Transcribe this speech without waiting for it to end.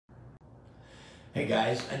Hey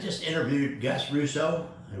guys, I just interviewed Gus Russo,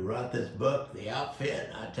 who wrote this book, The Outfit.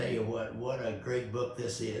 I tell you what a great book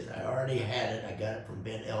this is. I already had it. I got it from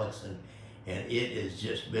Ben Ellickson, and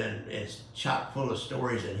it's chock full of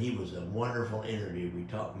stories, and he was a wonderful interview. We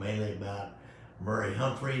talked mainly about Murray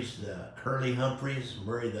Humphreys, Curly Humphreys,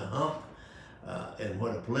 Murray the Hump, and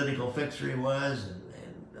what a political fixer he was,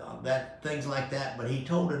 and things like that. But he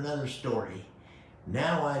told another story.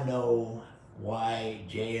 Now I know why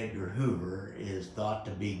J. Edgar Hoover is thought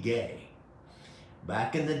to be gay.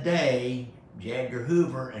 Back in the day, J. Edgar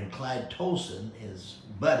Hoover and Clyde Tolson, his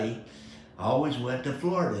buddy, always went to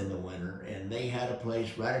Florida in the winter, and they had a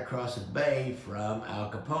place right across the bay from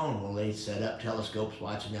Al Capone. Well, they set up telescopes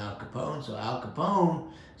watching Al Capone, so Al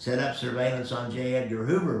Capone set up surveillance on J. Edgar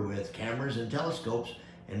Hoover with cameras and telescopes,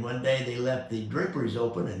 and one day they left the draperies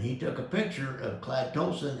open, and he took a picture of Clyde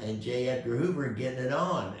Tolson and J. Edgar Hoover getting it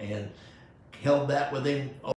on, and held that with him